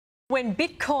When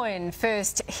Bitcoin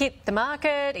first hit the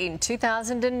market in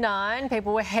 2009,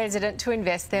 people were hesitant to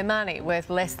invest their money, worth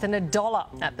less than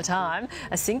 $1 at the time.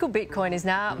 A single Bitcoin is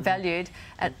now valued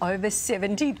at over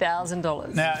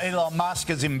 $70,000. Now, Elon Musk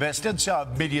has invested, so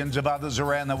have millions of others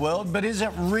around the world, but is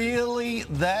it really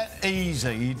that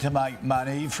easy to make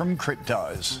money from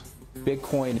cryptos?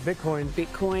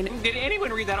 Bitcoin. Did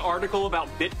anyone read that article about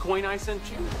Bitcoin I sent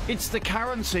you? It's the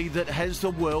currency that has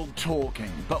the world talking,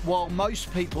 but while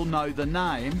most people know the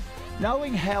name,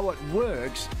 knowing how it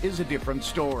works is a different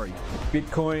story.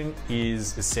 Bitcoin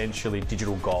is essentially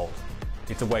digital gold.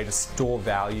 It's a way to store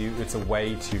value. It's a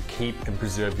way to keep and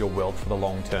preserve your wealth for the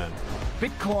long term.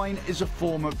 Bitcoin is a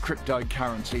form of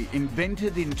cryptocurrency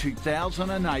invented in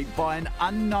 2008 by an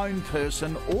unknown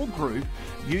person or group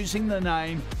using the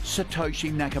name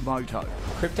Satoshi Nakamoto.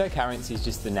 Cryptocurrency is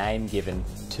just the name given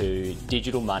to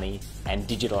digital money and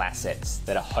digital assets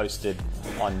that are hosted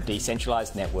on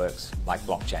decentralized networks like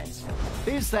blockchains.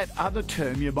 There's that other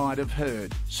term you might have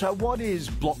heard. So what is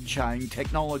blockchain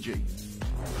technology?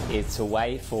 It's a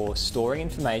way for storing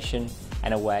information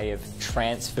and a way of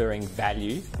transferring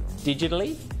value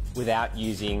digitally without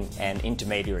using an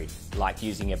intermediary, like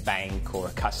using a bank or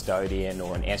a custodian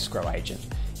or an escrow agent.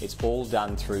 It's all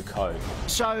done through code.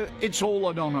 So it's all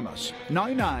anonymous.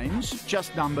 No names,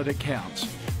 just numbered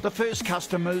accounts. The first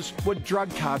customers were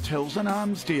drug cartels and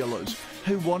arms dealers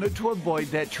who wanted to avoid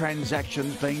their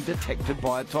transactions being detected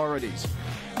by authorities.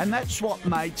 And that's what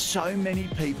made so many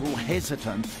people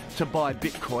hesitant to buy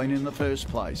Bitcoin in the first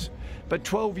place. But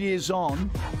 12 years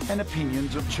on, and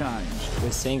opinions have changed.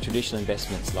 We're seeing traditional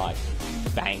investments like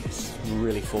banks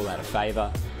really fall out of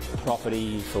favour.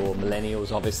 Property for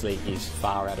millennials obviously is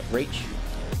far out of reach.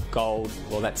 Gold,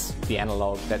 well, that's the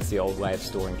analogue, that's the old way of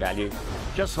storing value.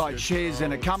 Just like shares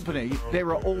in a company, there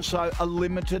are also a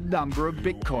limited number of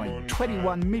Bitcoin,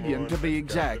 21 million to be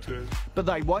exact, but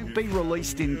they won't be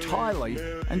released entirely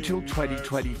until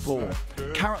 2024.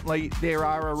 Currently, there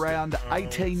are around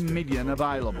 18 million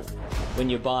available. When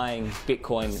you're buying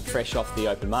Bitcoin fresh off the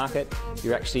open market,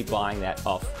 you're actually buying that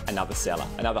off another seller,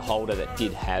 another holder that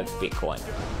did have Bitcoin.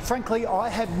 Frankly, I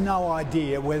have no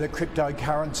idea whether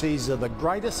cryptocurrencies are the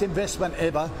greatest investment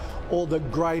ever or the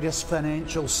greatest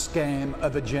financial scam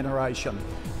of a generation.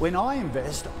 When I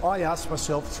invest, I ask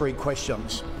myself three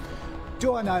questions.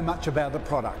 Do I know much about the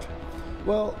product?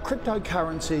 Well,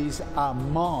 cryptocurrencies are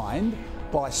mined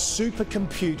by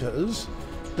supercomputers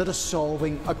that are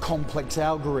solving a complex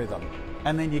algorithm,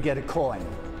 and then you get a coin.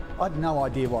 I have no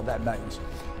idea what that means.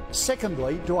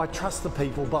 Secondly, do I trust the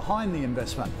people behind the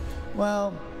investment?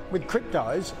 Well, with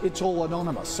cryptos, it's all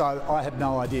anonymous, so I have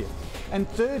no idea. And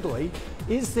thirdly,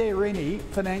 is there any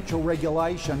financial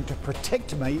regulation to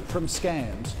protect me from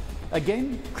scams?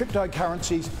 Again,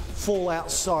 cryptocurrencies fall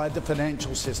outside the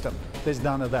financial system. There's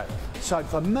none of that. So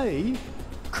for me,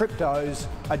 cryptos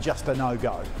are just a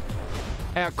no-go.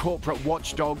 Our corporate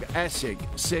watchdog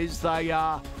ASX says they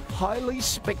are highly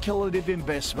speculative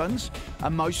investments, are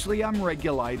mostly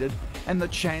unregulated, and the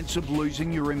chance of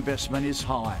losing your investment is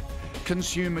high.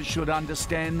 Consumers should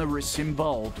understand the risks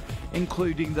involved,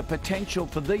 including the potential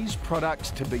for these products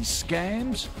to be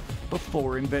scams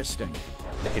before investing.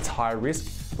 It's high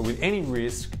risk, but with any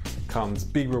risk comes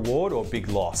big reward or big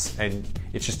loss, and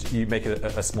it's just you make it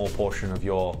a small portion of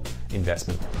your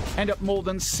investment. And at more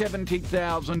than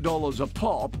 $70,000 a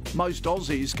pop, most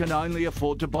Aussies can only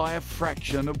afford to buy a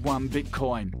fraction of one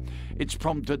Bitcoin. It's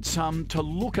prompted some to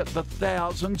look at the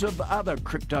thousands of other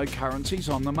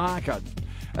cryptocurrencies on the market.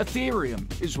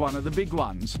 Ethereum is one of the big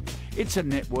ones. It's a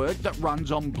network that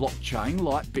runs on blockchain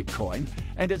like Bitcoin,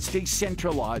 and it's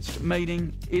decentralized,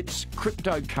 meaning its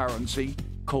cryptocurrency,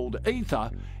 called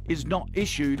Ether, is not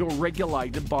issued or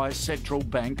regulated by a central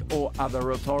bank or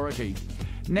other authority.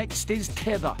 Next is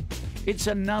Tether. It's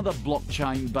another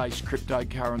blockchain-based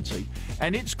cryptocurrency,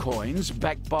 and its coins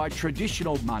backed by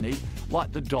traditional money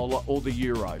like the dollar or the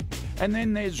euro. And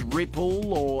then there's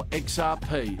Ripple or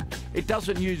XRP. It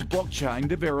doesn't use blockchain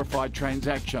to verify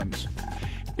transactions.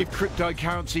 If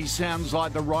cryptocurrency sounds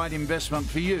like the right investment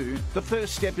for you, the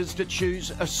first step is to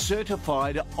choose a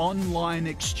certified online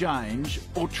exchange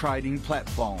or trading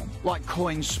platform like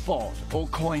CoinSpot or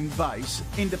Coinbase,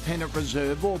 Independent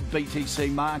Reserve or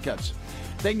BTC Markets.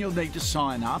 Then you'll need to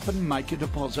sign up and make a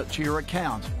deposit to your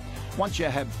account. Once you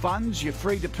have funds, you're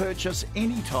free to purchase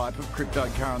any type of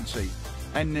cryptocurrency.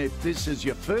 And if this is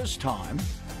your first time,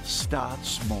 start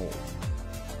small.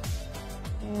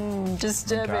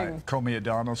 Disturbing. Okay, call me a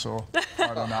dinosaur.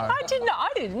 I don't know. I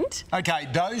didn't. Okay,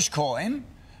 Dogecoin,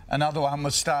 another one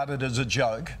was started as a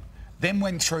joke. then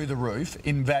went through the roof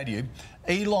in value.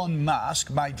 Elon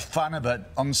Musk made fun of it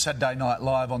on Saturday Night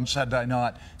Live on Saturday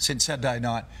night. Since Saturday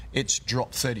night, it's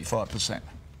dropped 35%.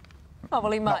 Oh,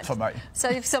 well, he might. Not for me. So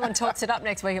if someone talks it up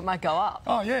next week, it might go up.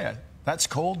 Oh, yeah. That's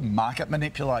called market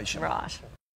manipulation. Right.